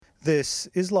This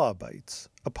is Law Bites,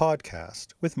 a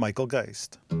podcast with Michael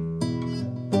Geist.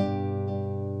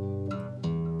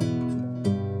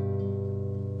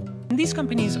 These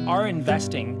companies are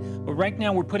investing, but right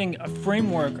now we're putting a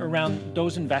framework around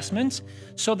those investments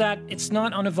so that it's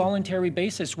not on a voluntary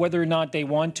basis whether or not they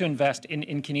want to invest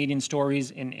in Canadian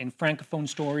stories, in Francophone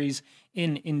stories,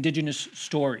 in Indigenous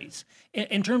stories.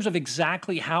 In terms of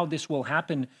exactly how this will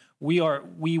happen, we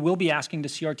will be asking the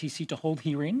CRTC to hold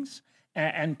hearings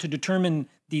and to determine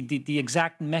the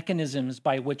exact mechanisms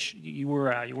by which you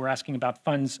were asking about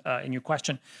funds in your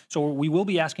question. So we will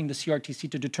be asking the CRTC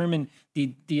to determine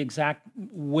the exact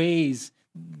ways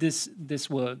this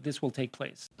will take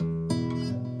place.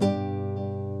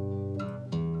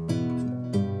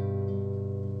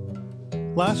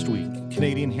 Last week,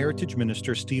 Canadian Heritage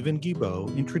Minister Steven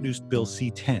Guilbeault introduced Bill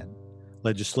C-10,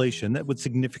 legislation that would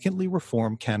significantly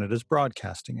reform Canada's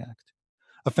Broadcasting Act.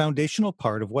 A foundational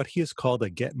part of what he has called a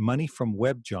get money from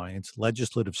web giants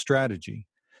legislative strategy,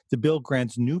 the bill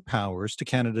grants new powers to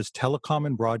Canada's telecom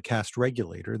and broadcast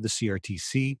regulator, the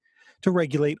CRTC, to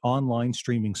regulate online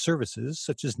streaming services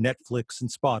such as Netflix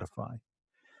and Spotify.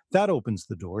 That opens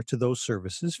the door to those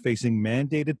services facing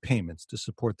mandated payments to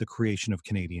support the creation of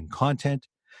Canadian content,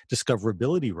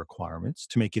 discoverability requirements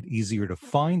to make it easier to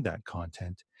find that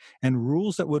content, and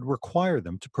rules that would require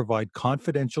them to provide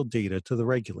confidential data to the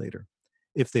regulator.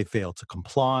 If they fail to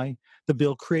comply, the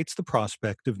bill creates the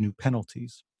prospect of new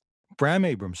penalties. Bram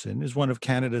Abramson is one of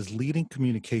Canada's leading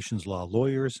communications law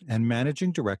lawyers and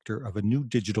managing director of a new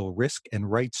digital risk and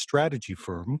rights strategy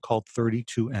firm called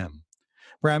 32M.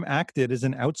 Bram acted as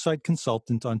an outside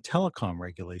consultant on telecom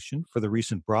regulation for the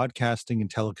recent Broadcasting and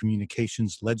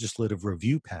Telecommunications Legislative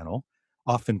Review Panel,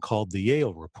 often called the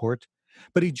Yale Report,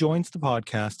 but he joins the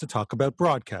podcast to talk about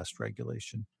broadcast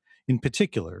regulation, in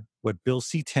particular, what Bill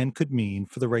C-10 could mean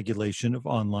for the regulation of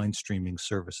online streaming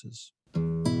services.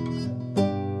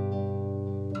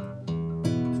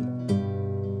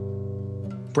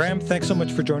 Bram, thanks so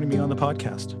much for joining me on the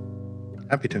podcast.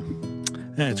 Happy to.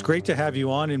 And it's great to have you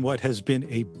on in what has been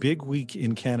a big week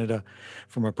in Canada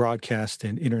from a broadcast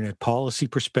and internet policy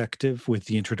perspective with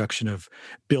the introduction of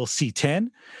Bill C-10,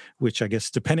 which I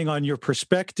guess, depending on your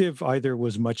perspective, either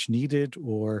was much needed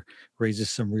or raises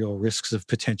some real risks of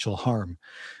potential harm.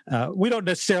 We don't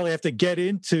necessarily have to get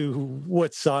into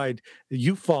what side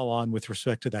you fall on with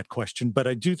respect to that question, but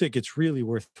I do think it's really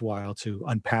worthwhile to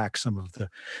unpack some of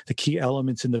the key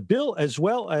elements in the bill, as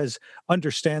well as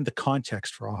understand the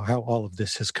context for how all of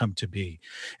this has come to be.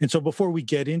 And so before we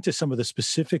get into some of the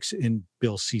specifics in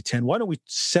Bill C-10, why don't we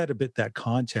set a bit that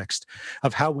context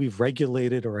of how we've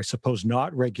regulated, or I suppose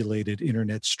not regulated,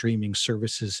 internet streaming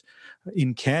services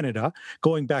in Canada,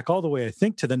 going back all the way, I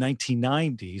think, to the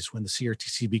 1990s when the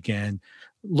CRTC began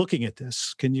looking at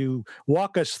this. Can you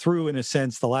walk us through, in a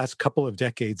sense, the last couple of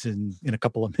decades in a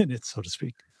couple of minutes, so to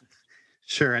speak?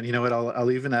 Sure, and you know what?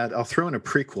 I'll throw in a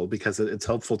prequel because it's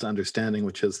helpful to understanding,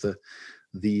 which is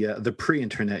the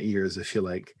pre-internet years, if you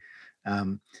like,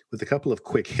 with a couple of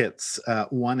quick hits.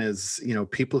 One is,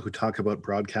 people who talk about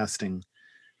broadcasting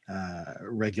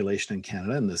regulation in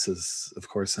Canada, and this is, of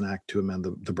course, an act to amend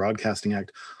the Broadcasting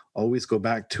Act, always go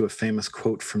back to a famous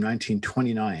quote from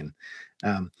 1929,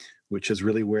 which is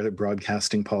really where the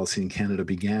broadcasting policy in Canada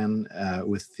began,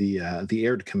 with the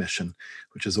Aird Commission,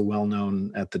 which is a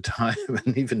well-known at the time,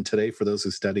 and even today for those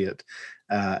who study it,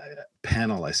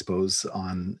 panel, I suppose,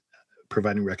 on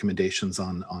providing recommendations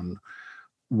on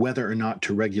whether or not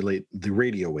to regulate the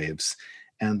radio waves.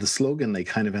 And the slogan they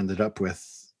kind of ended up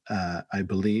with, I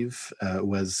believe,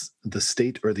 was the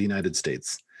state or the United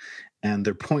States. And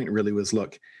their point really was,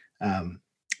 look,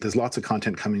 there's lots of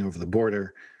content coming over the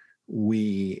border.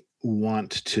 We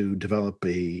want to develop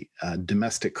a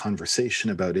domestic conversation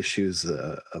about issues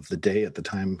of the day. At the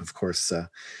time, of course,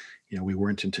 we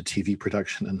weren't into TV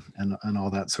production and all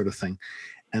that sort of thing.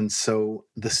 And so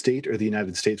the state or the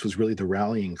United States was really the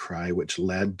rallying cry which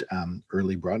led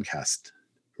early broadcast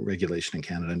regulation in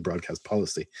Canada and broadcast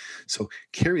policy. So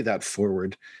carry that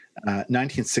forward.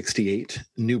 1968,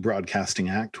 new Broadcasting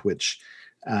Act, which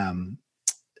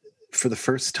for the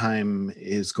first time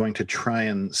is going to try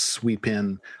and sweep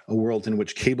in a world in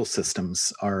which cable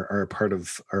systems are a part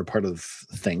of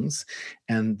things.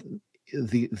 And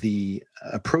the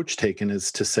approach taken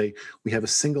is to say we have a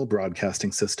single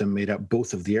broadcasting system made up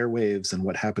both of the airwaves and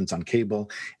what happens on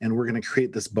cable, and we're going to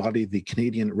create this body, the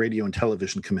Canadian Radio and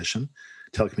Television Commission.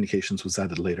 Telecommunications was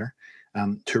added later,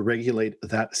 to regulate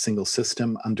that single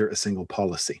system under a single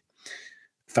policy.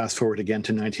 Fast forward again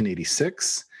to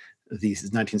 1986, the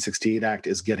 1968 Act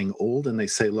is getting old, and they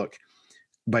say, look,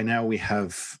 by now we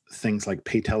have things like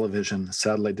pay television,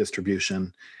 satellite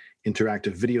distribution,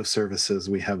 interactive video services.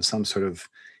 We have some sort of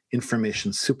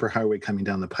information superhighway coming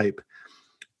down the pipe.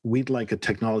 We'd like a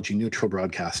technology neutral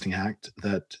broadcasting act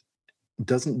that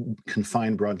doesn't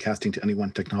confine broadcasting to any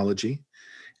one technology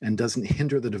and doesn't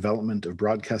hinder the development of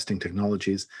broadcasting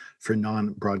technologies for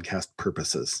non-broadcast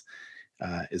purposes,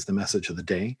 is the message of the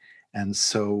day. And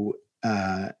so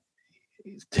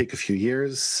take a few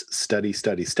years, study.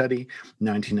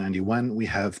 1991, we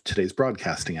have today's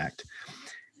Broadcasting Act.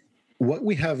 What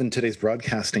we have in today's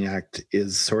Broadcasting Act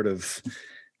is sort of,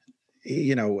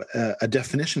 a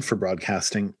definition for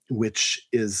broadcasting, which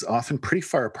is often pretty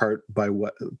far apart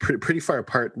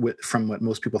from what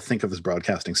most people think of as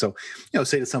broadcasting. So,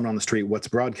 say to someone on the street, "What's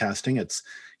broadcasting?" It's,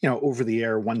 over the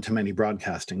air, one-to-many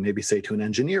broadcasting. Maybe say to an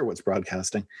engineer, "What's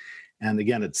broadcasting?" And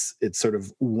again, it's sort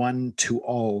of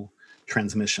one-to-all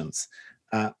transmissions.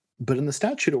 But in the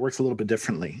statute, it works a little bit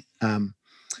differently.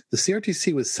 The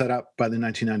CRTC was set up by the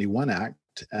 1991 Act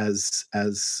as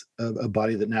a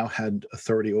body that now had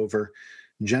authority over,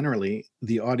 generally,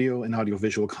 the audio and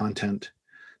audiovisual content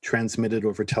transmitted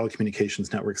over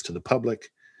telecommunications networks to the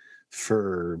public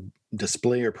for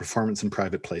display or performance in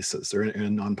private places or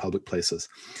in non-public places.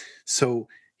 So,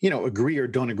 agree or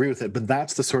don't agree with it, but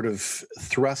that's the sort of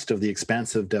thrust of the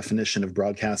expansive definition of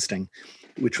broadcasting,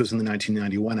 which was in the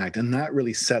 1991 Act. And that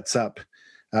really sets up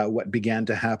what began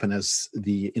to happen as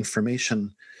the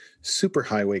information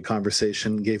superhighway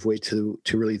conversation gave way to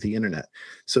really the internet.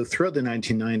 So throughout the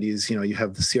 1990s, you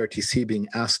have the CRTC being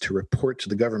asked to report to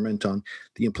the government on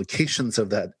the implications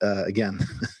of that. Again,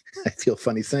 I feel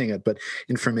funny saying it, but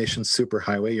information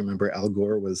superhighway. You remember Al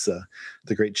Gore was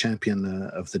the great champion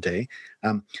of the day.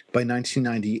 By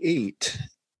 1998,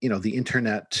 the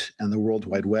internet and the World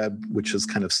Wide Web, which is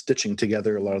kind of stitching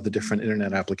together a lot of the different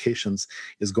internet applications,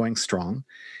 is going strong.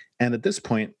 And at this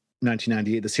point,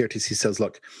 1998, the CRTC says,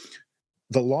 look,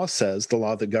 the law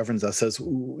that governs us says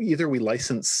either we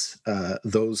license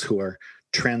those who are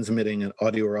transmitting an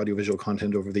audio or audiovisual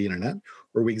content over the internet,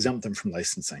 or we exempt them from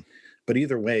licensing. But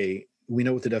either way, we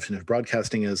know what the definition of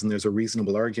broadcasting is, and there's a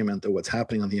reasonable argument that what's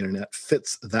happening on the internet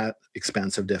fits that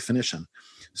expansive definition.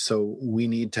 So we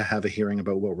need to have a hearing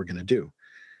about what we're going to do.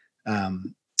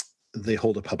 They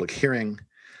hold a public hearing.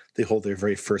 They hold their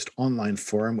very first online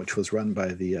forum, which was run by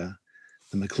the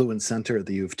McLuhan Center at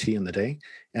the U of T in the day.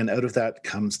 And out of that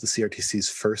comes the CRTC's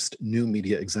first new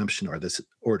media exemption order.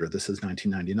 This is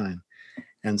 1999.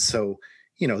 And so,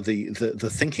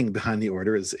 the thinking behind the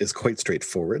order is quite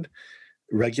straightforward.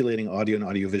 Regulating audio and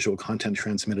audiovisual content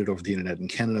transmitted over the internet in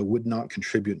Canada would not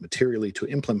contribute materially to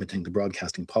implementing the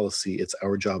broadcasting policy. It's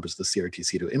our job as the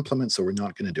CRTC to implement, so we're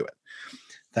not going to do it.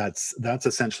 That's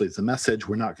essentially the message.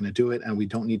 We're not going to do it, and we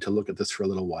don't need to look at this for a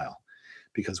little while,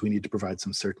 because we need to provide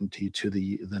some certainty to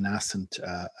the nascent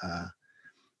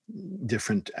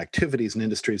different activities and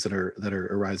industries that are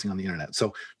arising on the internet.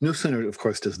 So no sooner, of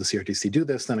course, does the CRTC do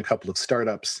this than a couple of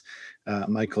startups,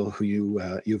 Michael, who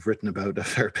you've written about a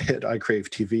fair bit, iCrave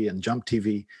TV and Jump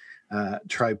TV,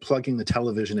 try plugging the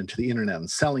television into the internet and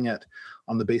selling it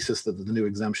on the basis that the new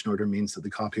exemption order means that the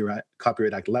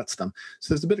Copyright Act lets them.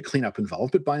 So there's a bit of cleanup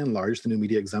involved, but by and large, the new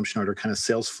media exemption order kind of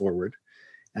sails forward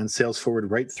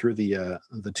right through the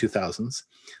 2000s,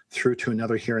 through to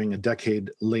another hearing a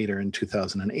decade later in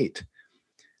 2008.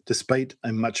 Despite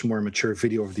a much more mature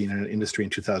video over the internet industry in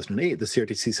 2008, the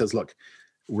CRTC says, look,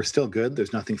 we're still good.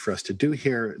 There's nothing for us to do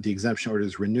here. The exemption order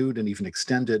is renewed and even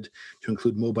extended to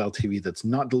include mobile TV that's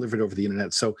not delivered over the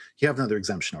internet. So you have another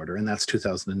exemption order, and that's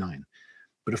 2009.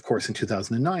 But of course, in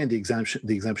 2009,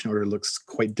 the exemption order looks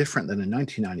quite different than in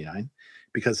 1999,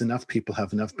 because enough people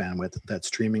have enough bandwidth that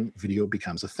streaming video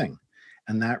becomes a thing.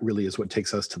 And that really is what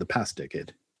takes us to the past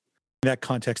decade. That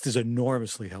context is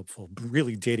enormously helpful,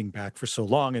 really dating back for so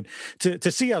long. And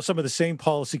to see how some of the same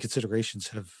policy considerations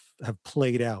have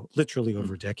played out literally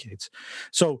over decades.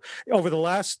 So over the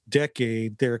last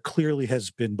decade, there clearly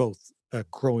has been both a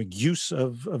growing use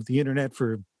of the internet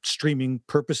for streaming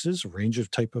purposes, a range of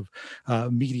type of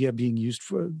media being used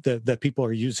for that people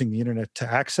are using the internet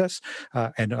to access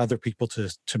and other people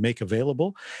to make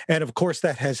available. And of course,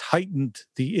 that has heightened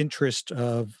the interest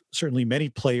of certainly many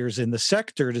players in the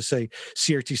sector to say,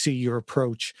 CRTC, your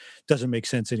approach doesn't make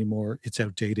sense anymore. It's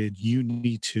outdated. You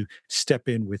need to step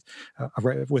in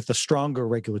with a stronger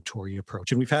regulatory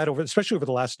approach. And we've had, especially over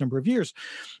the last number of years,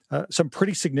 some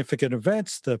pretty significant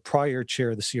events. The prior chair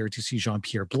of the CRTC,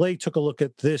 Jean-Pierre Blais, took a look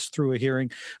at this through a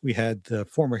hearing. We had the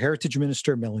former Heritage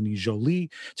Minister, Melanie Joly,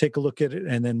 take a look at it.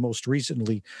 And then most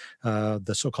recently,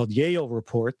 the so-called Yale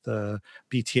report, the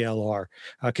BTLR.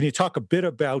 Can you talk a bit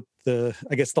about the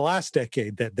last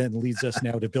decade that then leads us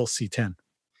now to Bill C-10?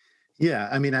 Yeah,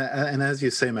 I mean, and as you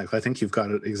say, Michael, I think you've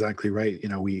got it exactly right.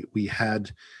 We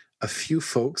had a few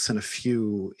folks and a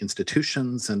few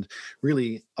institutions, and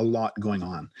really a lot going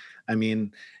on. I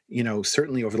mean,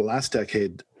 certainly over the last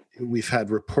decade, we've had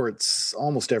reports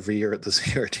almost every year at the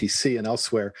CRTC and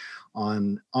elsewhere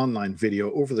on online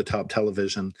video, over-the-top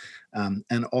television,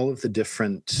 and all of the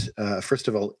different, first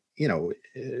of all,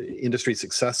 industry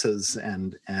successes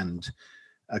and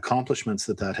accomplishments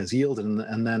that has yielded,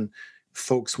 and then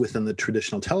folks within the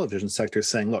traditional television sector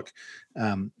saying, look,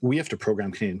 we have to program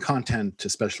Canadian content,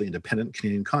 especially independent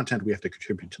Canadian content. We have to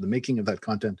contribute to the making of that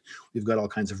content. We've got all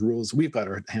kinds of rules. We've got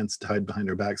our hands tied behind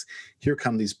our backs. Here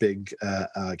come these big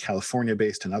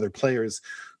California-based and other players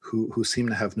who seem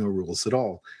to have no rules at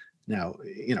all. Now,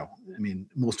 I mean,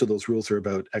 most of those rules are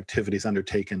about activities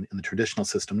undertaken in the traditional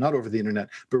system, not over the internet,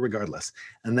 but regardless.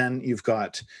 And then you've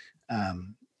got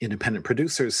independent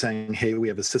producers saying, hey, we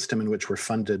have a system in which we're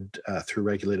funded through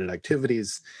regulated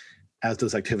activities. As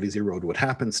those activities erode, what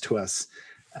happens to us?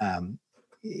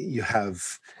 You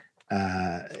have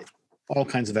all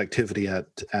kinds of activity at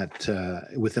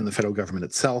within the federal government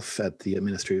itself, at the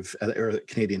Ministry of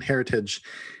Canadian Heritage.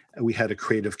 We had a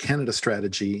Creative Canada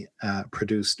strategy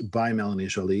produced by Melanie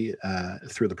Joly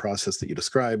through the process that you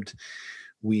described.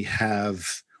 We had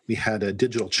a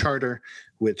digital charter,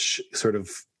 which sort of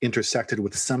intersected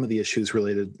with some of the issues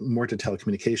related more to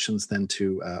telecommunications than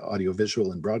to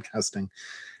audiovisual and broadcasting,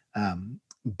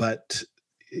 but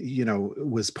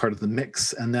was part of the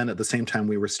mix. And then at the same time,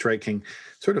 we were striking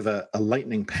sort of a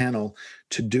lightning panel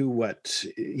to do what,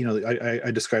 I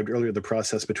described earlier, the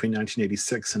process between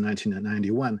 1986 and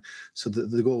 1991. So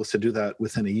the goal was to do that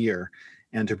within a year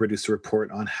and to produce a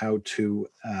report on how to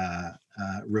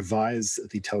revise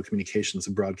the Telecommunications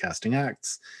and Broadcasting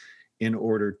Acts in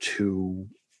order to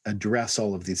address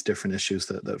all of these different issues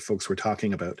that folks were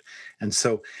talking about. And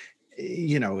so,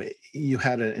 you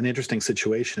had an interesting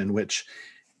situation in which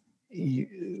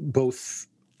both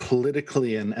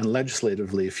politically and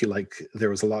legislatively, if you like,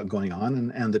 there was a lot going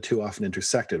on, and the two often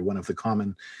intersected. One of the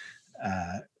common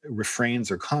refrains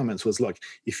or comments was, look,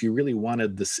 if you really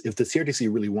wanted this, if the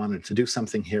CRTC really wanted to do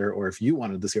something here, or if you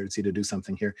wanted the CRTC to do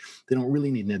something here, they don't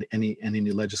really need any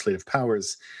new legislative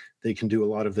powers. They can do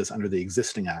a lot of this under the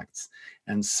existing acts.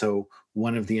 And so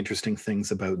one of the interesting things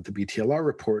about the BTLR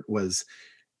report was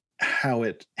how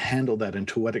it handled that and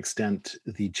to what extent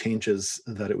the changes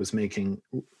that it was making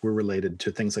were related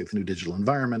to things like the new digital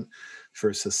environment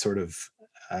versus sort of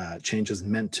changes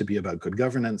meant to be about good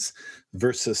governance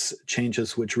versus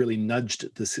changes which really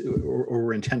nudged this or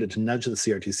were intended to nudge the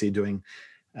CRTC doing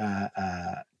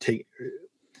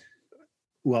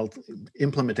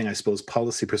implementing, I suppose,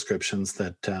 policy prescriptions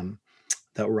that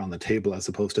were on the table, as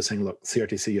opposed to saying, look,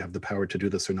 CRTC, you have the power to do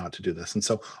this or not to do this. And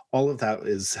so all of that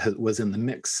was in the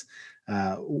mix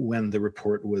when the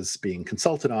report was being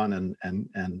consulted on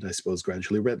and I suppose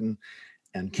gradually written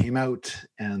and came out,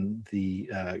 and the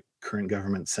current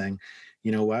government saying,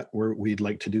 you know what, we'd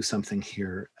like to do something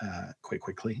here quite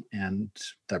quickly. And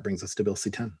that brings us to Bill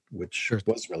C-10, which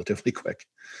was relatively quick.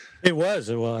 It was.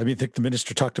 Well, I think the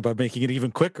minister talked about making it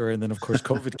even quicker. And then, of course,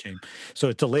 COVID came. So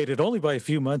it delayed it only by a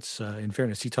few months. In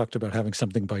fairness, he talked about having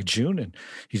something by June, and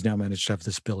he's now managed to have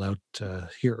this bill out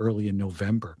here early in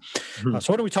November. Mm-hmm.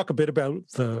 So why don't we talk a bit about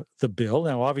the bill?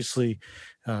 Now, obviously,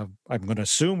 I'm going to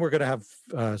assume we're going to have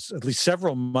at least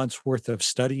several months worth of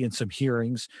study and some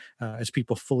hearings as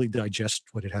people fully digest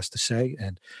what it has to say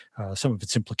and some of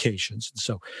its implications. And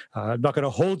so I'm not going to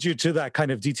hold you to that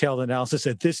kind of detailed analysis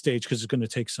at this stage because it's going to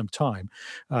take some time.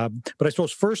 But I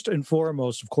suppose first and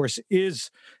foremost, of course,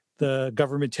 is the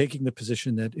government taking the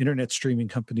position that internet streaming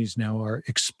companies now are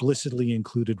explicitly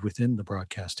included within the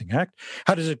Broadcasting Act.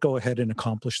 How does it go ahead and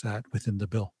accomplish that within the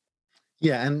bill?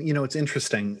 Yeah, and it's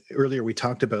interesting. Earlier we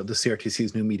talked about the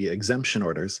CRTC's new media exemption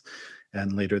orders,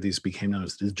 and later these became known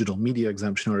as digital media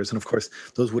exemption orders. And of course,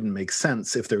 those wouldn't make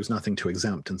sense if there was nothing to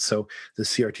exempt. And so the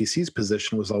CRTC's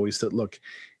position was always that, look,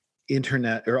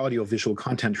 internet or audiovisual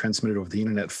content transmitted over the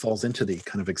internet falls into the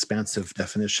kind of expansive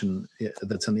definition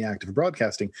that's in the Act of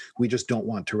Broadcasting. We just don't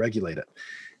want to regulate it.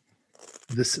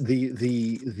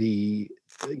 The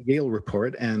Yale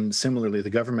report, and similarly the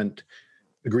government,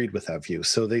 agreed with that view.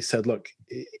 So they said, look,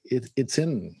 it's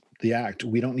in the Act.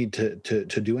 We don't need to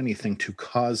do anything to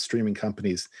cause streaming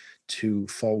companies to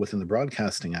fall within the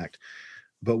Broadcasting Act.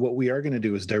 But what we are going to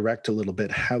do is direct a little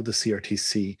bit how the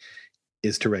CRTC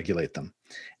is to regulate them.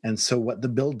 And so what the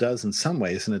bill does in some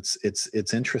ways, and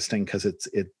it's interesting because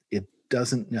it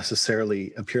doesn't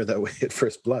necessarily appear that way at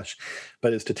first blush,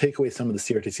 but is to take away some of the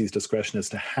CRTC's discretion as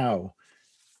to how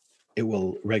it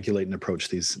will regulate and approach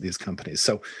these companies.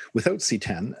 So without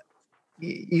C-10,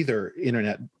 either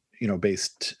internet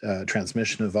based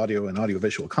transmission of audio and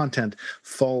audiovisual content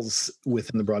falls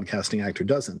within the Broadcasting Act or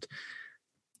doesn't.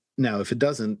 Now, if it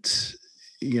doesn't,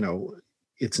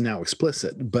 it's now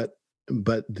explicit. But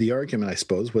the argument, I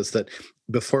suppose, was that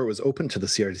before it was open to the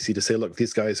CRTC to say, look,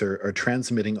 these guys are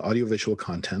transmitting audiovisual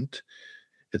content,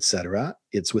 etc.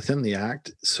 It's within the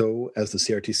Act. So as the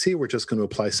CRTC, we're just going to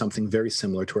apply something very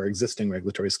similar to our existing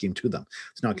regulatory scheme to them.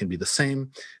 It's not going to be the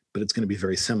same, but it's going to be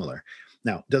very similar.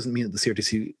 Now, it doesn't mean that the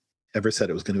CRTC ever said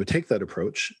it was going to take that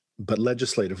approach, but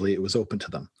legislatively it was open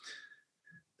to them.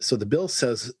 So the bill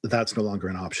says that's no longer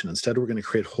an option. Instead, we're going to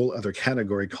create a whole other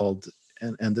category called,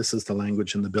 and this is the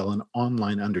language in the bill, an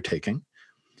online undertaking.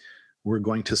 We're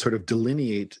going to sort of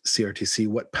delineate CRTC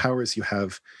what powers you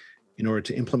have in order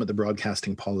to implement the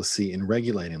broadcasting policy in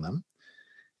regulating them.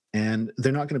 And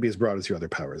they're not going to be as broad as your other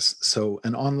powers. So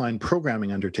an online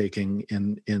programming undertaking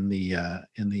in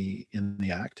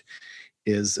the Act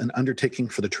is an undertaking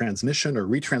for the transmission or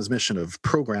retransmission of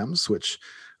programs, which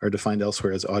are defined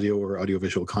elsewhere as audio or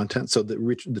audiovisual content. So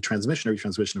the transmission or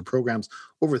retransmission of programs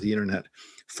over the internet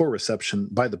for reception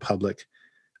by the public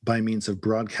by means of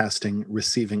broadcasting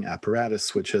receiving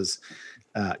apparatus, which is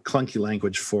clunky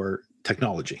language for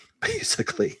technology,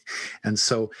 basically. And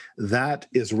so that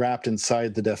is wrapped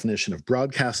inside the definition of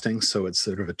broadcasting. So it's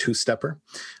sort of a two-stepper.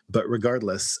 But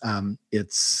regardless,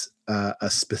 it's a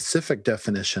specific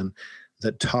definition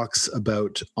that talks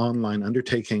about online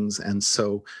undertakings. And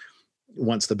so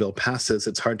once the bill passes,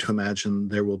 it's hard to imagine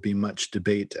there will be much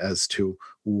debate as to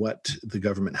what the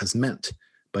government has meant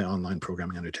by online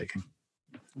programming undertaking.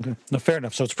 Okay. No, fair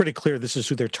enough. So it's pretty clear this is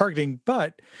who they're targeting,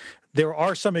 but there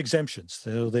are some exemptions.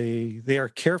 So they are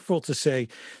careful to say,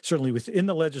 certainly within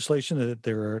the legislation, that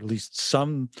there are at least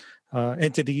some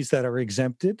entities that are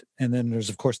exempted. And then there's,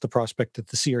 of course, the prospect that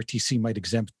the CRTC might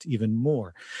exempt even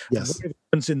more. Yes. What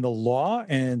happens in the law?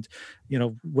 And,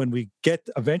 when we get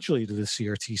eventually to the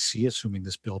CRTC, assuming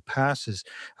this bill passes,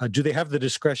 do they have the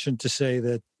discretion to say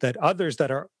that others that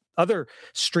are other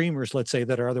streamers, let's say,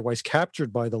 that are otherwise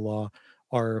captured by the law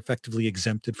are effectively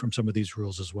exempted from some of these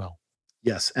rules as well?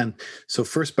 Yes. And so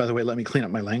first, by the way, let me clean up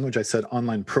my language. I said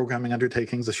online programming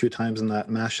undertakings a few times, and that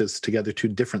mashes together two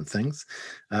different things.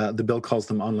 The bill calls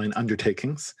them online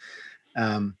undertakings.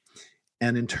 And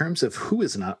in terms of who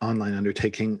is an online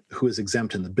undertaking, who is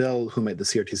exempt in the bill, who might the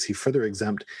CRTC further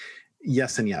exempt,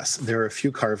 yes and yes. There are a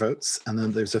few carve-outs, and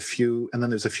then there's a few that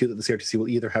the CRTC will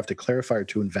either have to clarify or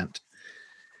to invent.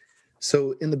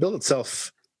 So in the bill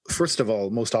itself, first of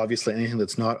all, most obviously, anything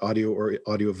that's not audio or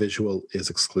audiovisual is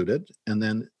excluded. And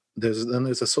then there's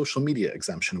a social media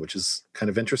exemption, which is kind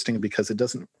of interesting because it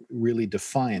doesn't really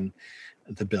define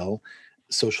the bill,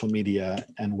 social media,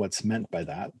 and what's meant by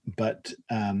that. But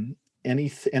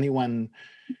anyone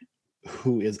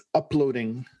who is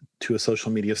uploading to a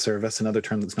social media service, another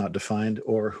term that's not defined,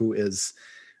 or who is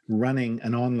running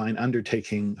an online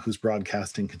undertaking whose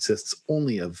broadcasting consists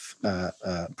only of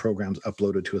programs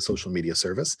uploaded to a social media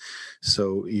service.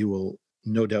 So you will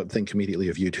no doubt think immediately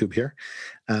of YouTube here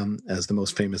as the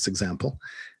most famous example,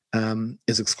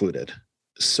 is excluded.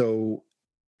 So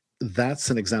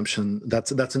that's an exemption.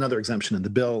 That's another exemption in the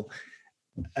bill.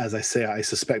 As I say, I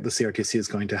suspect the CRTC is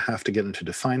going to have to get into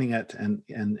defining it and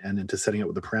into setting out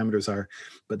what the parameters are,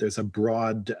 but there's a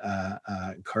broad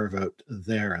carve out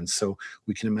there. And so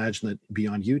we can imagine that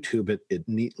beyond YouTube, it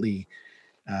neatly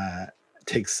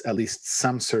takes at least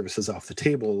some services off the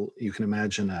table. You can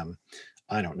imagine,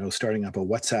 starting up a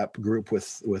WhatsApp group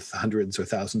with hundreds or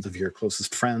thousands of your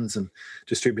closest friends and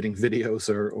distributing videos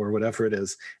or whatever it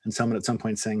is, and someone at some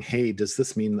point saying, hey, does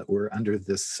this mean that we're under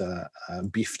this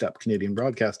beefed up Canadian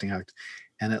Broadcasting Act?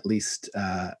 And at least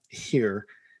here,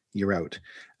 you're out.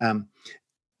 The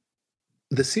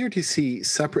CRTC,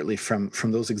 separately from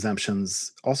those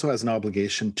exemptions, also has an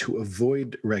obligation to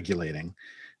avoid regulating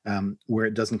where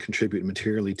it doesn't contribute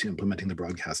materially to implementing the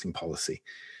broadcasting policy.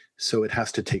 So it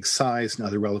has to take size and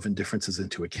other relevant differences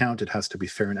into account. It has to be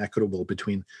fair and equitable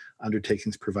between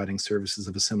undertakings providing services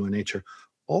of a similar nature.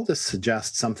 All this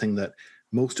suggests something that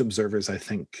most observers, I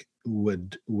think,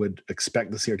 would expect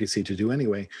the CRTC to do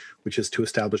anyway, which is to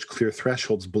establish clear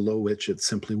thresholds below which it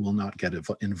simply will not get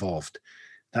involved.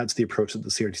 That's the approach that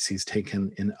the CRTC has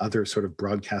taken in other sort of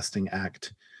Broadcasting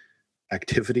Act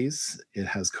activities. It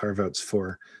has carve-outs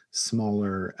for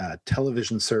smaller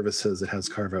television services. It has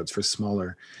carve-outs for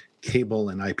smaller cable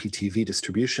and IPTV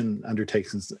distribution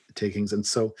undertakings. And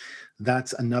so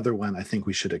that's another one I think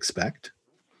we should expect.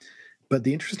 But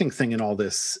the interesting thing in all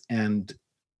this, and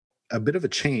a bit of a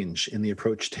change in the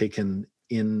approach taken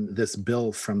in this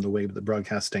bill from the way the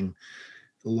broadcasting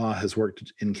law has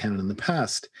worked in Canada in the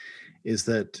past, is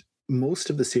that most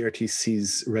of the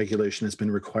CRTC's regulation has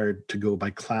been required to go by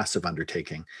class of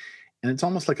undertaking. And it's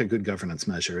almost like a good governance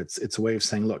measure. It's a way of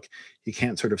saying, look, you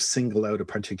can't sort of single out a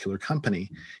particular company.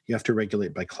 You have to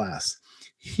regulate by class.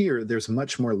 Here, there's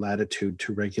much more latitude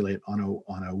to regulate on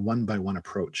a one-by-one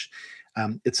approach.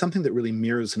 It's something that really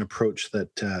mirrors an approach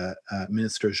that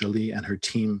Minister Joly and her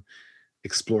team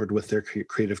explored with their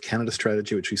Creative Canada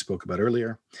strategy, which we spoke about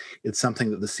earlier. It's something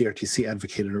that the CRTC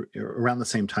advocated around the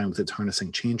same time with its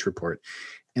Harnessing Change report.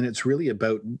 And it's really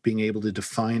about being able to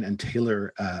define and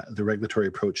tailor the regulatory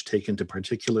approach taken to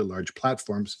particular large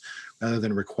platforms rather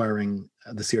than requiring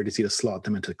the CRTC to slot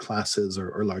them into classes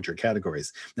or larger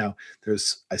categories. Now,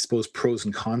 there's, I suppose, pros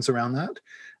and cons around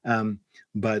that.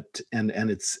 But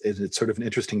it's sort of an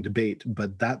interesting debate,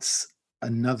 but that's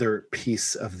another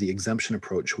piece of the exemption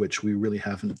approach, which we really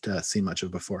haven't seen much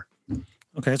of before.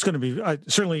 Okay, it's going to be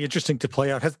certainly interesting to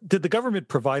play out. Did the government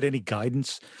provide any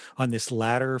guidance on this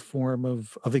latter form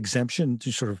of exemption,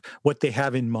 to sort of what they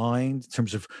have in mind in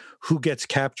terms of who gets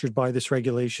captured by this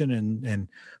regulation and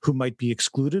who might be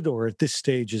excluded? Or at this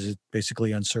stage, is it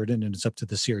basically uncertain and it's up to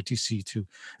the CRTC to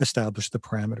establish the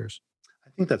parameters?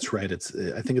 I think that's right.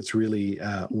 I think it's really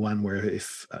one where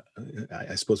if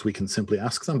I suppose we can simply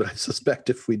ask them, but I suspect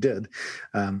if we did,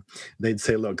 they'd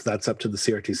say, look, that's up to the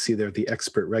CRTC. They're the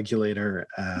expert regulator,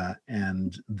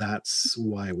 and that's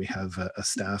why we have a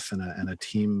staff and a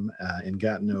team in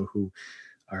Gatineau who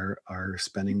are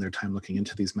spending their time looking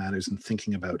into these matters and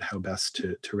thinking about how best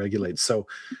to regulate. So,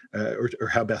 or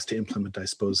how best to implement, I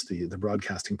suppose, the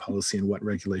broadcasting policy and what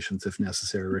regulations, if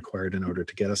necessary, are required in order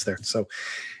to get us there. So,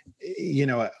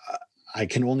 I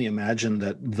can only imagine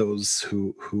that those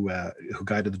who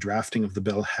guided the drafting of the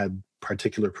bill had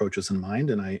particular approaches in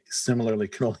mind, and I similarly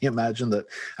can only imagine that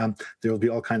there will be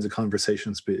all kinds of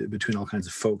conversations between all kinds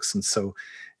of folks, and so.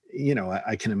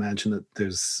 I can imagine that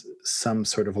there's some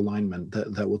sort of alignment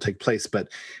that will take place, but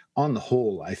on the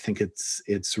whole, I think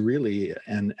it's really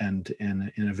and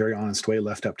in a very honest way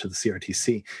left up to the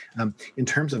CRTC. In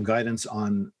terms of guidance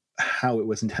on how it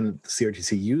was intended that the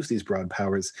CRTC use these broad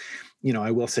powers,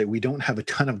 I will say we don't have a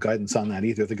ton of guidance on that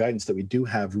either. The guidance that we do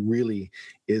have really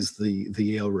is the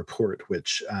Yale report,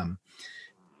 which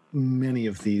many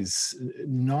of these,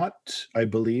 not, I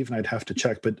believe, and I'd have to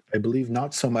check, but I believe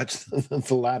not so much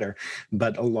the latter,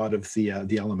 but a lot of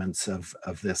the elements of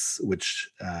this, which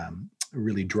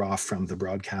really draw from the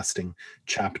broadcasting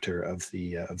chapter of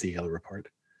the Yale report.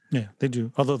 Yeah, they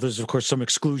do. Although there's, of course, some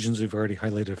exclusions. We've already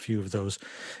highlighted a few of those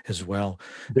as well.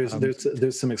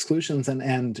 There's some exclusions and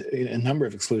a number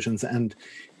of exclusions, and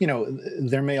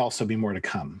there may also be more to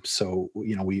come. So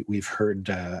we've heard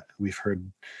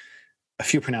a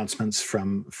few pronouncements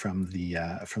from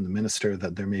the minister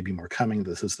that there may be more coming.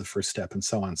 This is the first step, and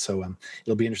so on. So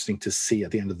it'll be interesting to see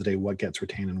at the end of the day what gets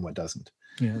retained and what doesn't.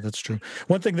 Yeah, that's true.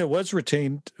 One thing that was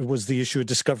retained was the issue of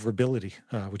discoverability,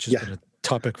 which has been a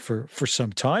topic for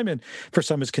some time, and for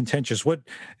some is contentious. What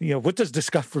does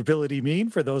discoverability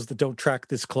mean for those that don't track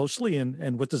this closely,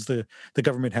 and what does the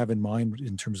government have in mind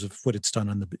in terms of what it's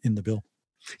done in the bill?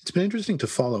 It's been interesting to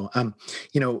follow.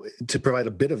 To provide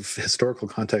a bit of historical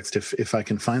context, if I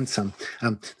can find some,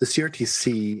 the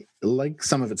CRTC, like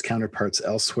some of its counterparts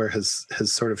elsewhere, has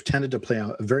sort of tended to play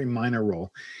a very minor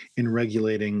role in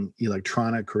regulating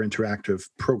electronic or interactive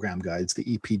program guides, the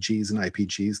EPGs and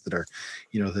IPGs that are,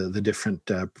 the different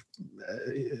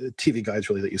TV guides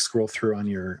really that you scroll through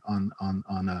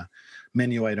on a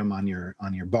menu item on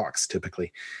your box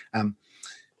typically.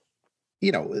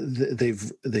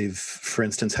 They've, for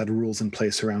instance, had rules in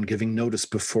place around giving notice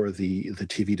before the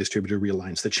TV distributor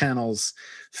realigns the channels,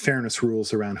 fairness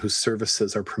rules around whose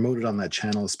services are promoted on that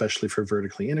channel, especially for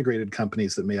vertically integrated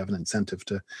companies that may have an incentive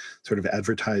to sort of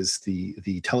advertise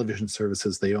the television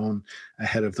services they own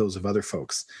ahead of those of other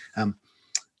folks.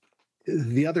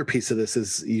 The other piece of this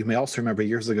is, you may also remember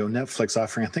years ago, Netflix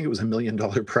offering, I think it was $1 million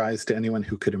prize to anyone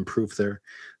who could improve their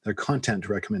content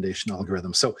recommendation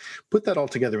algorithm. So put that all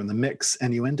together in the mix,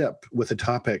 and you end up with a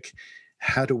topic: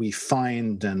 how do we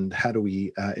find and how do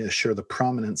we assure the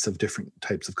prominence of different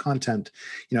types of content?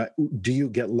 Do you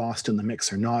get lost in the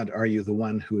mix or not? Are you the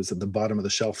one who is at the bottom of the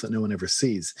shelf that no one ever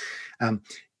sees?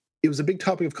 It was a big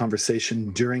topic of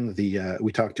conversation during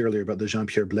we talked earlier about the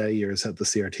Jean-Pierre Blais years at the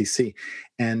CRTC,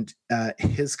 and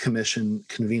his commission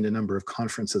convened a number of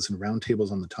conferences and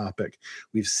roundtables on the topic.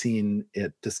 We've seen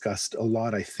it discussed a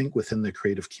lot, I think, within the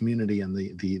creative community and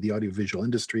the audiovisual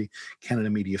industry. Canada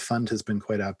Media Fund has been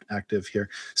quite active here.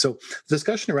 So the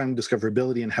discussion around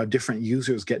discoverability and how different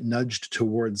users get nudged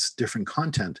towards different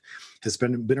content has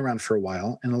been around for a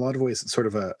while. In a lot of ways, it's sort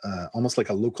of a almost like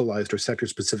a localized or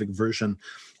sector-specific version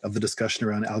of the discussion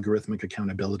around algorithmic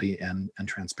accountability and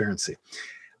transparency.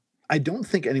 I don't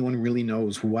think anyone really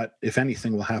knows what, if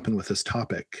anything, will happen with this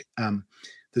topic.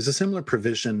 There's a similar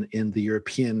provision in the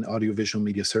European Audiovisual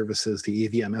Media Services, the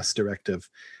AVMS directive,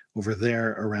 over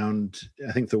there around,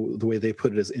 I think the way they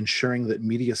put it is ensuring that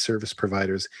media service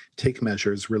providers take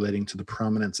measures relating to the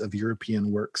prominence of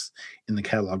European works in the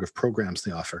catalog of programs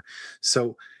they offer.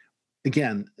 So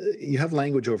again, you have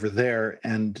language over there,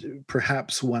 and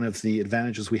perhaps one of the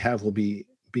advantages we have will be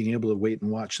being able to wait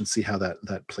and watch and see how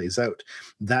that plays out.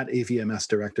 That AVMS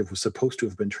directive was supposed to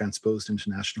have been transposed into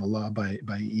national law by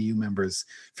EU members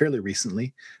fairly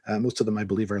recently. Most of them, I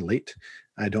believe, are late.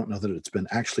 I don't know that it's been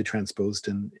actually transposed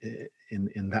in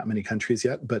that many countries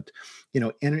yet. But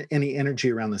any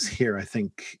energy around this here, I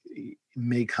think,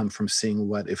 may come from seeing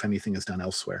what, if anything, is done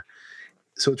elsewhere.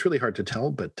 So it's really hard to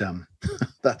tell, but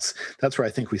that's where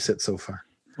I think we sit so far.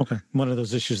 Okay. One of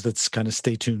those issues that's kind of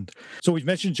stay tuned. So we've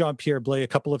mentioned Jean-Pierre Blais a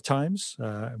couple of times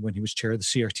when he was chair of the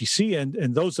CRTC,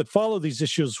 and those that follow these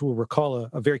issues will recall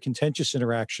a very contentious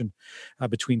interaction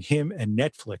between him and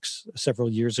Netflix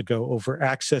several years ago over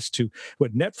access to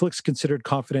what Netflix considered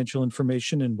confidential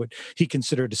information and what he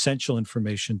considered essential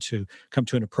information to come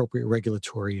to an appropriate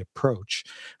regulatory approach.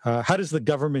 How does the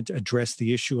government address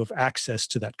the issue of access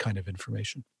to that kind of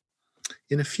information?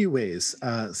 In a few ways,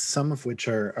 some of which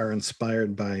are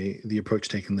inspired by the approach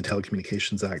taken in the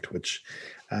Telecommunications Act, which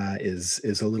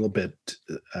is a little bit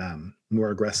more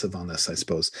aggressive on this, I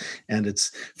suppose. And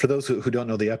it's, for those who don't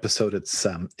know the episode, it's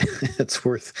it's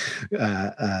worth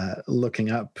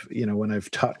looking up. When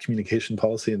I've taught communication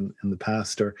policy in the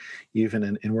past, or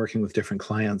even in working with different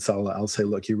clients, I'll say,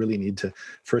 look, you really need to,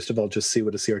 first of all, just see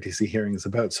what a CRTC hearing is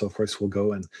about. So of course we'll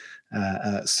go and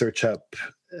search up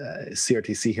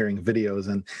CRTC hearing videos,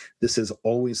 and this is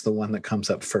always the one that comes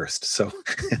up first. So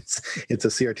it's a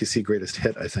CRTC greatest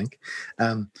hit, I think.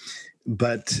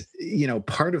 But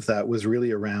part of that was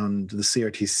really around the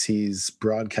CRTC's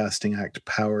Broadcasting Act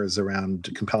powers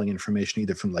around compelling information,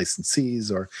 either from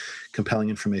licensees or compelling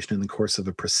information in the course of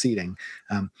a proceeding,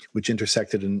 which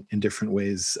intersected in different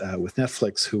ways with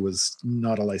Netflix, who was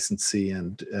not a licensee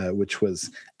and which was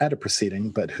at a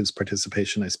proceeding, but whose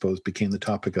participation, I suppose, became the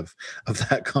topic of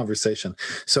that conversation.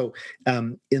 So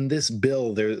in this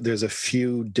bill, there's a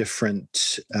few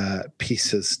different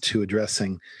pieces to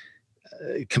addressing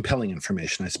compelling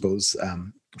information, I suppose,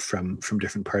 from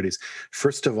different parties.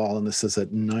 First of all, and this is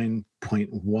at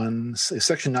 9.1,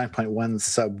 section 9.1,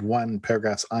 sub 1,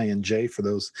 paragraphs I and J, for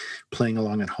those playing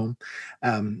along at home,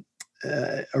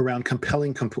 around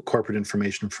compelling corporate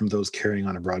information from those carrying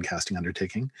on a broadcasting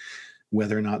undertaking,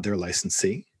 whether or not they're a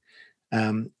licensee.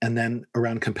 And then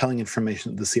around compelling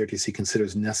information that the CRTC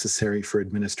considers necessary for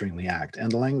administering the Act.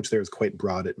 And the language there is quite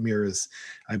broad. It mirrors,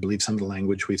 I believe, some of the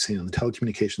language we've seen in the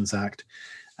Telecommunications Act.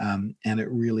 And it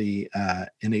really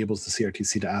enables the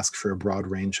CRTC to ask for a broad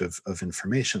range of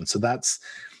information. So that's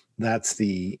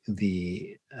the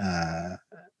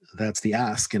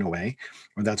ask, in a way,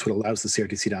 or that's what allows the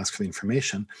CRTC to ask for the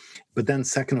information. But then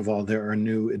second of all, there are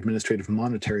new administrative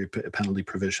monetary penalty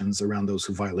provisions around those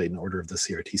who violate an order of the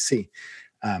CRTC.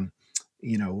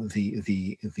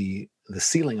 The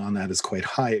ceiling on that is quite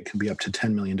high. It can be up to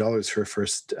 $10 million for a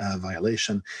first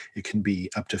violation. It can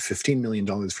be up to $15 million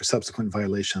for subsequent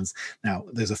violations. Now,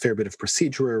 there's a fair bit of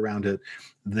procedure around it.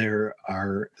 There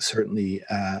are certainly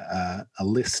a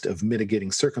list of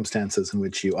mitigating circumstances in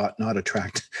which you ought not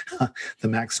attract the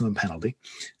maximum penalty.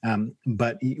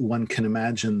 But one can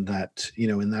imagine that,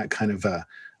 in that kind of a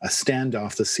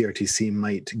standoff, the CRTC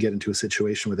might get into a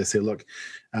situation where they say, look,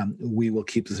 we will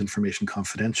keep this information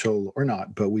confidential or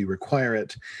not, but we require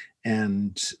it,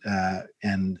 and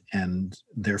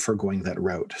therefore going that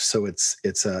route. So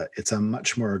it's a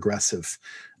much more aggressive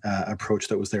approach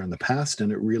that was there in the past,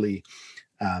 and it really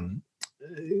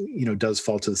does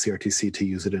fall to the CRTC to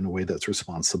use it in a way that's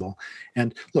responsible.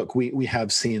 And look, we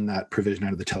have seen that provision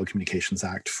out of the Telecommunications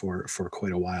Act for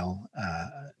quite a while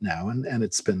now, and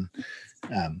it's been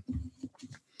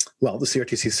well, the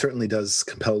CRTC certainly does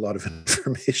compel a lot of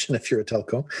information if you're a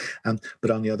telco, but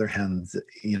on the other hand,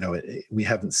 we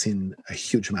haven't seen a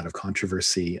huge amount of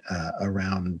controversy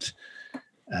around.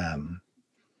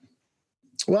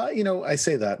 Well, I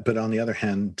say that, but on the other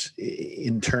hand,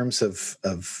 in terms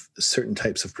of certain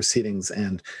types of proceedings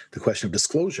and the question of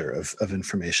disclosure of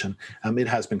information, it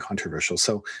has been controversial.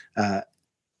 So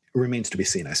remains to be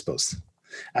seen, I suppose.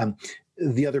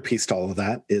 The other piece to all of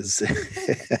that is,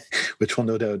 which will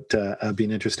no doubt be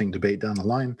an interesting debate down the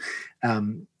line,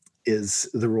 is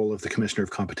the role of the Commissioner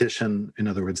of Competition, in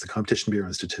other words, the Competition Bureau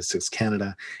and Statistics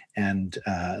Canada, and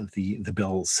the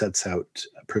bill sets out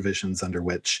provisions under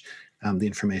which the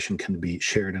information can be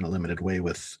shared in a limited way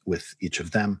with each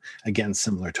of them, again,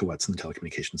 similar to what's in the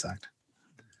Telecommunications Act.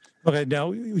 Okay,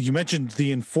 now you mentioned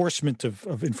the enforcement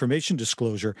of information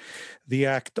disclosure. The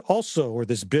act also, or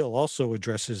this bill also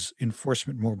addresses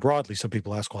enforcement more broadly. Some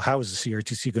people ask, well, how is the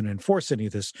CRTC going to enforce any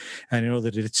of this? And I know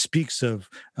that it speaks of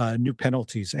new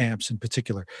penalties, AMPs in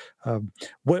particular.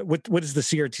 What is the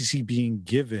CRTC being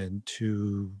given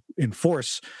to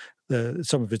enforce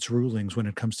some of its rulings when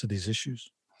it comes to these issues?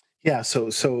 Yeah, so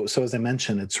as I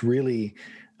mentioned, it's really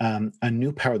a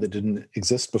new power that didn't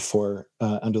exist before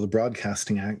under the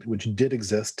Broadcasting Act, which did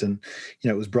exist, and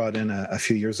it was brought in a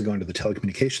few years ago under the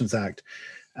Telecommunications Act.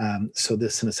 So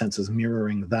this, in a sense, is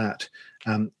mirroring that,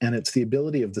 and it's the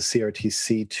ability of the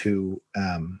CRTC to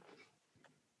to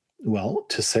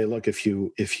say, look, if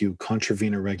you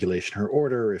contravene a regulation or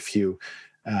order, if you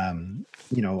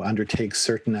undertake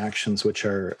certain actions which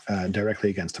are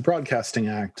directly against the Broadcasting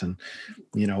Act, and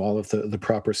all of the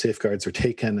proper safeguards are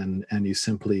taken, and you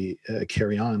simply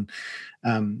carry on,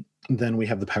 then we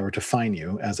have the power to fine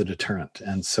you as a deterrent.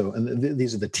 And so,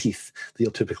 these are the teeth that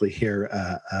you'll typically hear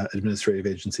administrative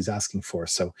agencies asking for.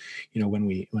 So, when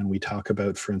we talk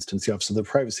about, for instance, the Office of the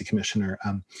Privacy Commissioner,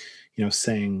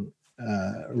 saying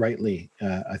rightly,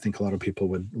 I think a lot of people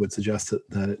would suggest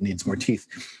that it needs more teeth.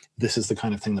 This is the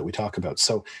kind of thing that we talk about.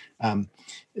 So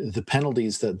the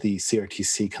penalties that the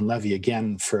CRTC can levy,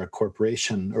 again, for a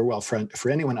corporation, or for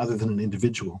anyone other than an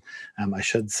individual, I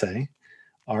should say,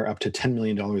 are up to $10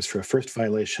 million for a first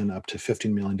violation, up to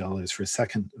 $15 million for a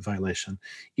second violation.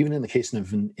 Even in the case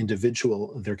of an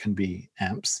individual, there can be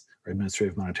AMPs, or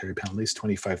administrative monetary penalties,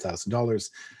 $25,000,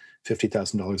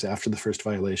 $50,000 after the first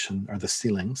violation are the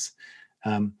ceilings.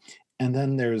 And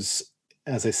then there's,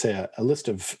 as I say, a list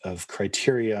of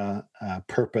criteria,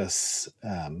 purpose,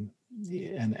 and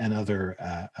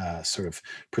other sort of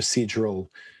procedural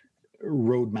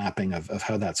road mapping of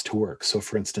how that's to work. So,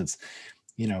 for instance,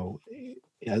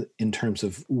 in terms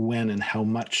of when and how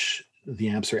much the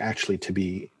AMPs are actually to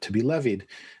be levied,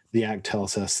 the Act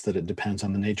tells us that it depends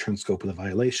on the nature and scope of the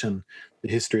violation, the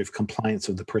history of compliance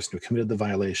of the person who committed the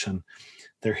violation,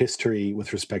 their history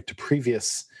with respect to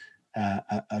previous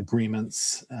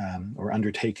agreements or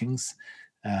undertakings,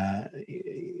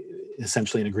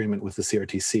 essentially an agreement with the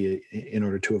CRTC in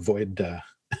order to avoid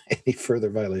any further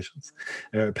violations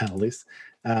or penalties,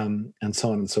 and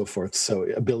so on and so forth. So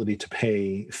ability to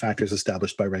pay, factors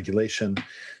established by regulation.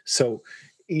 So,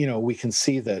 we can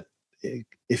see that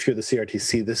if you're the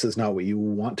CRTC, this is not what you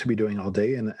want to be doing all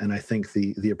day. And I think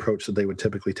the approach that they would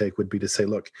typically take would be to say,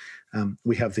 look,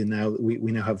 we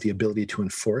now have the ability to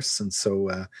enforce, and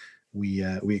so we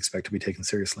expect to be taken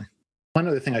seriously. One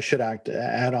other thing I should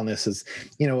add on this is,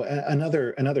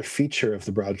 another feature of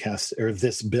the broadcast, or of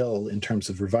this bill, in terms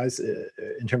of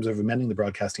amending the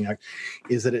Broadcasting Act,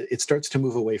 is that it starts to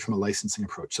move away from a licensing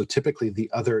approach. So typically, the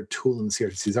other tool in the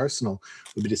CRTC's arsenal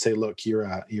would be to say, look, you're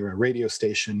a radio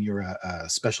station, you're a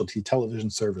specialty television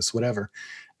service, whatever.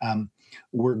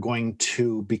 We're going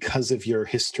to, because of your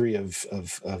history of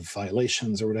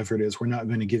violations or whatever it is, we're not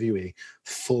going to give you a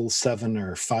full 7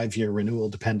 or 5 year renewal,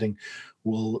 depending.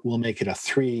 We'll make it a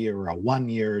 3 or a 1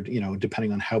 year,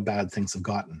 depending on how bad things have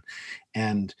gotten.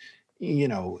 And,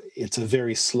 it's a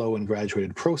very slow and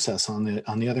graduated process. On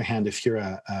the other hand, if you're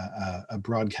a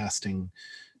broadcasting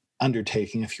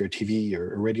undertaking, if you're a TV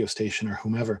or a radio station or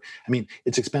whomever,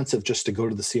 it's expensive just to go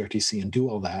to the CRTC and do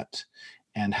all that,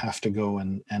 and have to go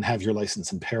and have your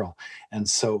license in peril. And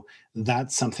so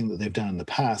that's something that they've done in the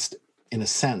past, in a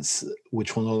sense,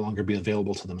 which will no longer be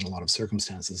available to them in a lot of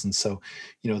circumstances. And so,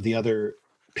 the other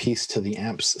piece to the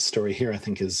AMPS story here, I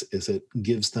think, is it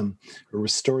gives them, or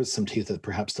restores some teeth that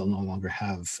perhaps they'll no longer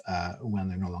have when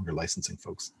they're no longer licensing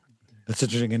folks. That's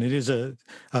interesting, and it is a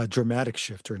dramatic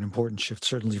shift, or an important shift,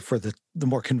 certainly for the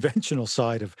more conventional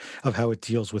side of how it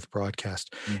deals with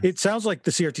broadcast. Mm. It sounds like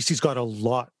the CRTC's got a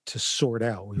lot to sort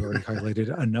out. We already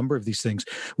highlighted a number of these things.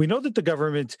 We know that the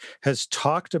government has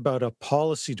talked about a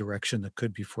policy direction that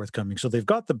could be forthcoming. So they've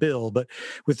got the bill, but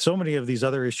with so many of these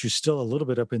other issues still a little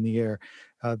bit up in the air,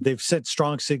 they've sent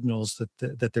strong signals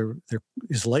that there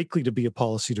is likely to be a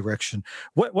policy direction.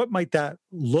 What might that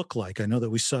look like? I know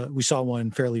that we saw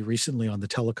one fairly recently on the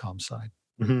telecom side.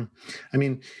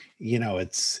 Mm-hmm.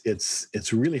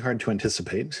 It's really hard to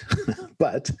anticipate,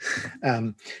 but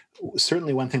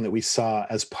certainly one thing that we saw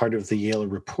as part of the Yale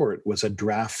report was a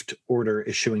draft order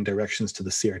issuing directions to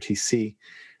the CRTC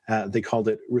They called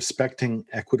it Respecting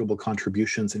Equitable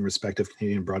Contributions in Respect of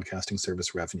Canadian Broadcasting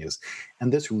Service Revenues.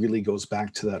 And this really goes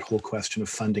back to that whole question of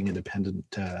funding independent,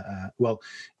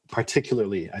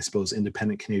 particularly, I suppose,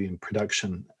 independent Canadian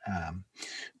production,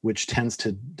 which tends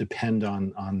to depend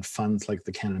on funds like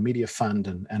the Canada Media Fund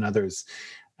and others,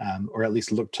 or at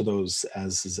least look to those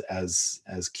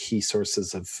as key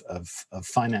sources of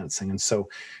financing. And so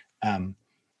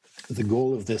the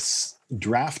goal of this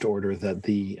draft order that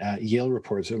the Yale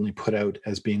report certainly put out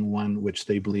as being one which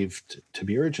they believed to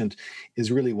be urgent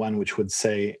is really one which would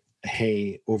say,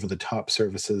 hey, over-the-top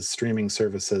services, streaming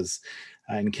services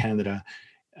in Canada,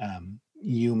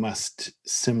 you must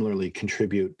similarly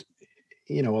contribute,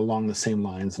 along the same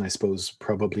lines, and I suppose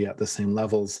probably at the same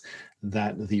levels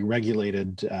that the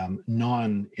regulated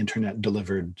non-internet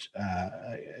delivered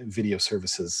video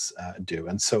services do.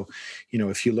 And so,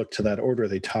 if you look to that order,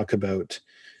 they talk about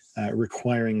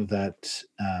requiring that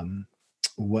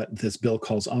what this bill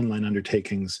calls online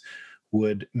undertakings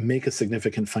would make a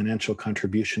significant financial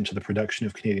contribution to the production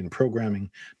of Canadian programming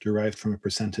derived from a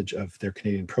percentage of their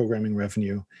Canadian programming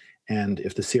revenue, and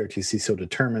if the CRTC so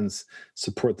determines,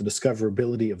 support the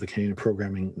discoverability of the Canadian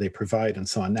programming they provide, and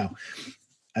so on. Now,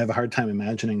 I have a hard time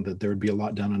imagining that there would be a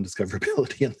lot done on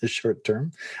discoverability in the short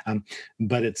term,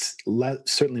 but it's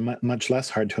certainly much less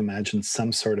hard to imagine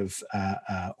some sort of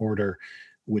order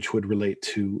which would relate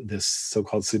to this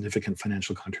so-called significant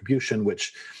financial contribution,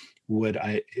 which would,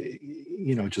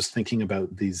 just thinking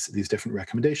about these different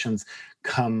recommendations,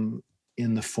 come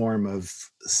in the form of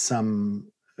some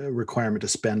requirement to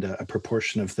spend a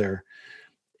proportion of their,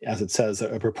 as it says,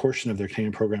 a proportion of their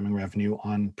Canadian programming revenue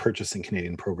on purchasing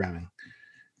Canadian programming.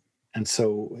 And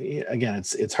so, again,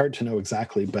 it's hard to know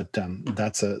exactly, but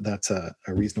that's a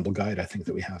reasonable guide, I think,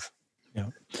 that we have. Yeah.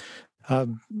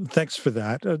 Thanks for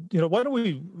that. Why don't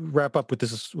we wrap up with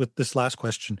this last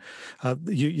question?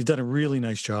 You've done a really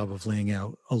nice job of laying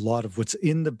out a lot of what's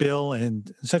in the bill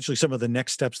and essentially some of the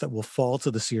next steps that will fall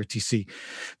to the CRTC.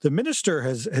 The minister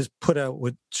has put out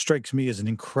what strikes me as an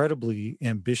incredibly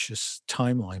ambitious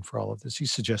timeline for all of this. He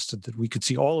suggested that we could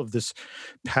see all of this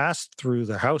passed through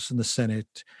the House and the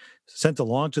Senate, sent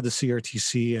along to the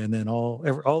CRTC, and then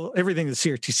everything the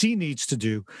CRTC needs to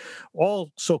do,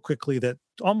 all so quickly that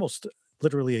almost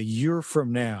literally a year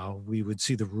from now, we would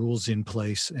see the rules in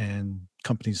place and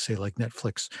companies, say like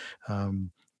Netflix,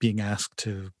 being asked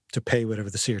to pay whatever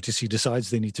the CRTC decides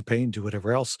they need to pay and do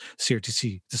whatever else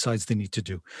CRTC decides they need to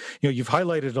do. You've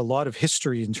highlighted a lot of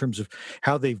history in terms of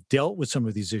how they've dealt with some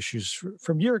of these issues.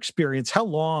 From your experience, how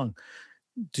long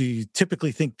do you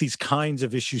typically think these kinds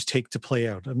of issues take to play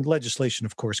out? I mean, legislation,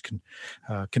 of course, can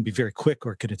be very quick,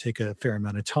 or can it take a fair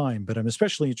amount of time? But I'm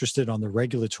especially interested on the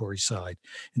regulatory side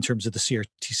in terms of the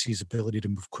CRTC's ability to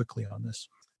move quickly on this.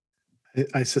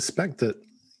 I suspect that,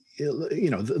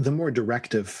 the more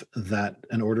directive that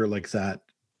an order like that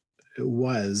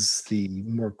was, the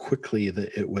more quickly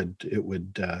that it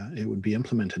would be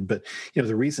implemented. But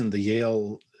the reason the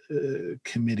Yale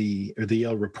committee, or the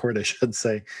Yale report, I should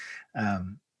say,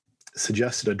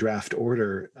 suggested a draft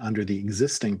order under the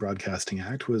existing Broadcasting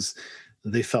Act was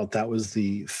they felt that was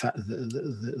the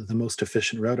most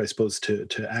efficient route, I suppose,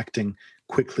 to acting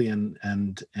quickly and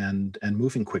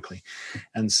moving quickly.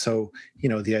 And so,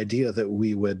 the idea that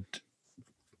we would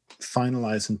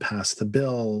finalize and pass the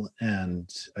bill and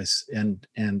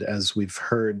as we've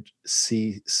heard,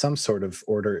 see some sort of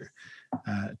order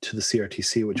to the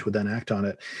CRTC, which would then act on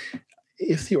it.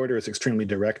 If the order is extremely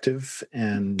directive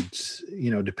and,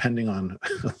 depending on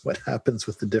what happens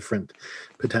with the different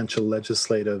potential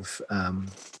legislative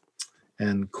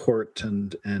and court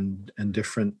and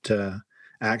different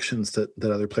actions that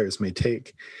other players may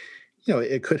take,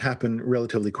 it could happen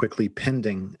relatively quickly,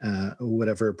 pending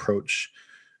whatever approach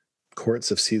courts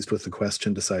have seized with the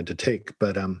question decide to take.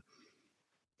 But,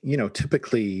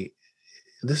 typically,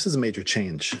 this is a major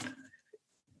change.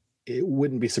 It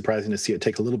wouldn't be surprising to see it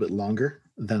take a little bit longer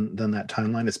than that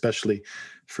timeline, especially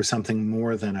for something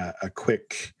more than a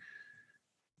quick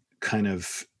kind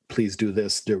of please do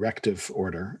this directive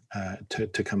order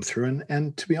to come through.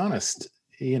 And to be honest,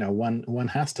 one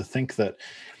has to think that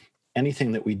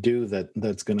anything that we do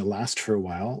that's going to last for a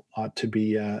while ought to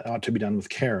be done with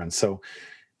care. And so,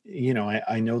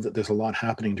 I know that there's a lot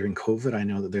happening during COVID. I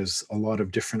know that there's a lot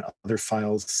of different other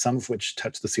files, some of which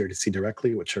touch the CRTC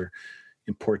directly, which are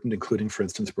important, including, for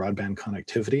instance, broadband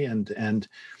connectivity. And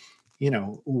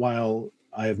while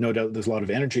I have no doubt there's a lot of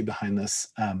energy behind this,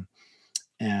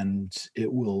 and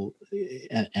it will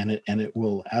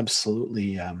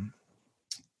absolutely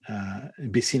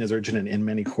be seen as urgent in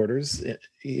many quarters.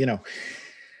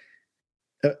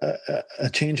 a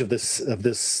change of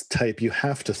this type, you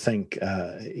have to think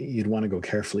you'd want to go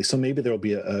carefully. So maybe there will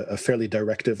be a fairly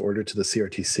directive order to the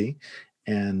CRTC,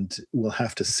 and we'll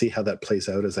have to see how that plays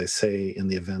out, as I say, in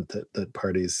the event that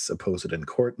parties oppose it in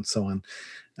court and so on,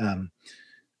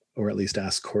 or at least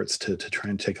ask courts to try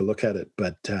and take a look at it.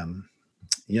 But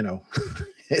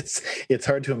it's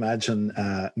hard to imagine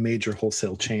major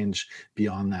wholesale change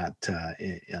beyond that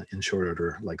in short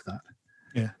order like that.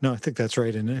 Yeah, no, I think that's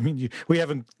right. And I mean,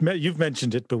 you've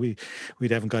mentioned it, but we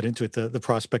haven't got into it. The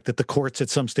prospect that the courts at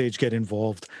some stage get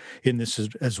involved in this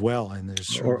as well, and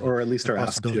there's or at least are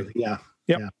asked to. Yeah.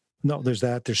 Yep. Yeah. No, there's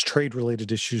that. There's trade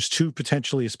related issues too,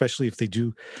 potentially, especially if they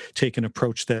do take an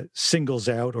approach that singles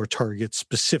out or targets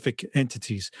specific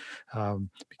entities,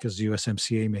 because the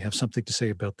USMCA may have something to say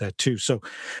about that too. So,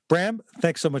 Bram,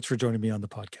 thanks so much for joining me on the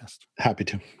podcast. Happy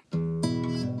to.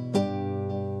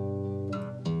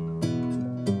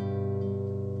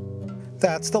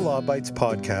 That's the Law Bytes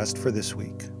podcast for this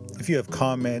week. If you have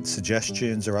comments,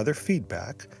 suggestions, or other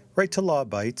feedback, write to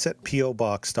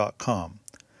lawbytes@pobox.com.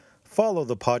 Follow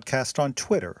the podcast on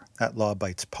Twitter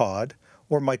 @LawBytesPod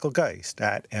or Michael Geist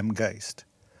 @mgeist.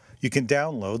 You can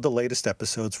download the latest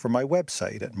episodes from my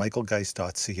website at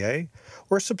michaelgeist.ca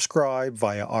or subscribe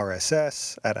via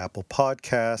RSS at Apple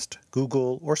Podcast,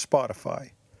 Google, or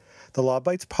Spotify. The Law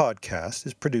Bytes podcast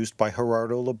is produced by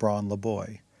Gerardo Lebron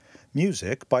Laboy.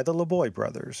 Music by the Laboy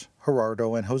brothers,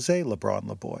 Gerardo and Jose Lebron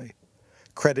Laboy.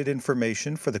 Credit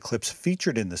information for the clips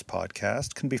featured in this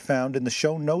podcast can be found in the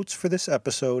show notes for this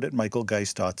episode at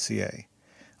michaelgeist.ca.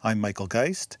 I'm Michael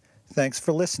Geist. Thanks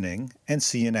for listening, and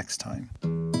see you next time.